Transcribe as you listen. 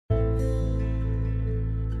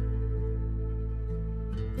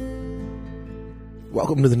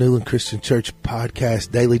Welcome to the Newland Christian Church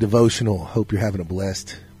Podcast Daily Devotional. Hope you're having a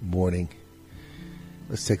blessed morning.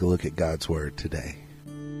 Let's take a look at God's Word today.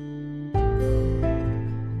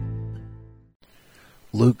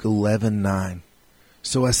 Luke 11:9.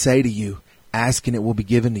 So I say to you, ask and it will be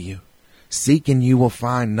given to you. Seek and you will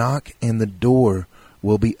find. Knock and the door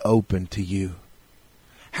will be open to you.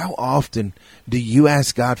 How often do you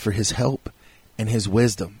ask God for His help and His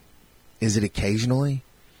wisdom? Is it occasionally?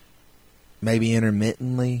 Maybe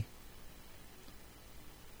intermittently?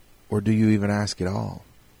 Or do you even ask at all?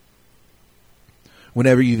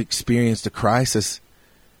 Whenever you've experienced a crisis,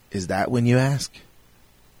 is that when you ask?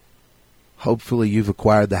 Hopefully you've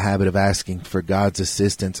acquired the habit of asking for God's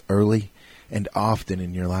assistance early and often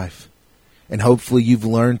in your life. And hopefully you've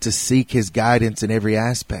learned to seek His guidance in every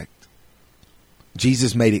aspect.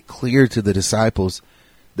 Jesus made it clear to the disciples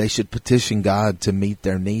they should petition God to meet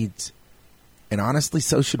their needs. And honestly,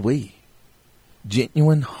 so should we.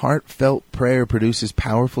 Genuine, heartfelt prayer produces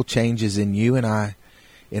powerful changes in you and I,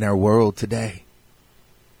 in our world today.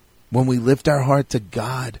 When we lift our heart to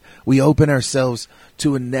God, we open ourselves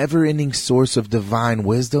to a never-ending source of divine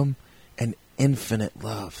wisdom and infinite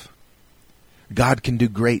love. God can do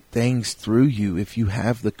great things through you if you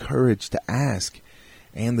have the courage to ask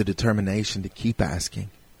and the determination to keep asking.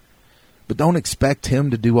 But don't expect Him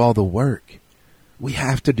to do all the work. We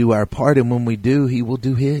have to do our part, and when we do, He will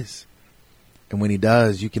do His. And when He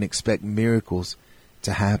does, you can expect miracles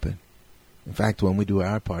to happen. In fact, when we do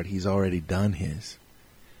our part, He's already done His.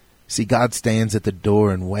 See, God stands at the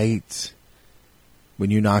door and waits. When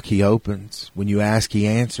you knock, He opens. When you ask, He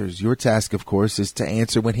answers. Your task, of course, is to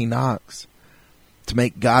answer when He knocks. To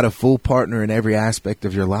make God a full partner in every aspect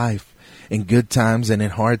of your life, in good times and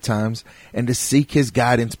in hard times, and to seek His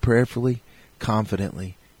guidance prayerfully,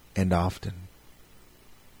 confidently, and often.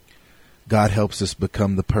 God helps us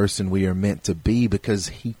become the person we are meant to be because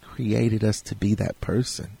He created us to be that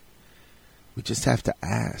person. We just have to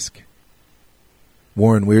ask.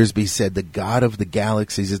 Warren Wiersbe said, the God of the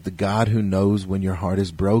galaxies is the God who knows when your heart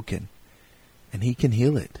is broken, and He can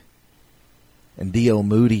heal it. And D.L.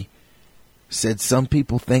 Moody said, some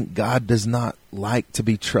people think God does not like to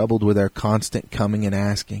be troubled with our constant coming and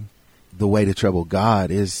asking. The way to trouble God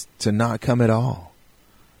is to not come at all.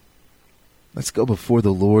 Let's go before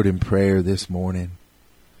the Lord in prayer this morning.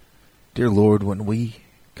 Dear Lord, when we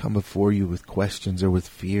come before You with questions or with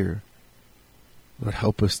fear, Lord,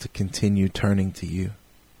 help us to continue turning to You.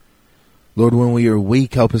 Lord, when we are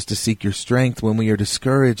weak, help us to seek Your strength. When we are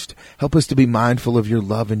discouraged, help us to be mindful of Your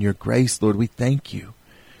love and Your grace. Lord, we thank You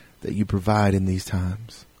that You provide in these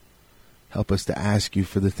times. Help us to ask You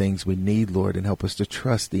for the things we need, Lord, and help us to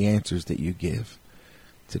trust the answers that You give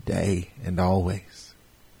today and always.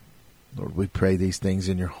 Lord, we pray these things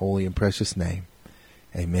in Your holy and precious name.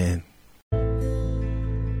 Amen.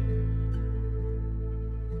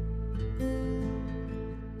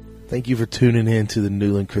 Thank you for tuning in to the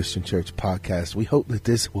Newland Christian Church Podcast. We hope that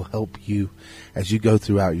this will help you as you go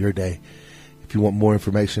throughout your day. If you want more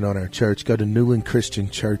information on our church, go to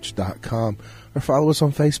newlandchristianchurch.com or follow us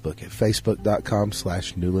on Facebook at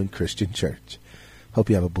facebook.com/Newland Christian Church. Hope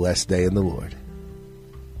you have a blessed day in the Lord.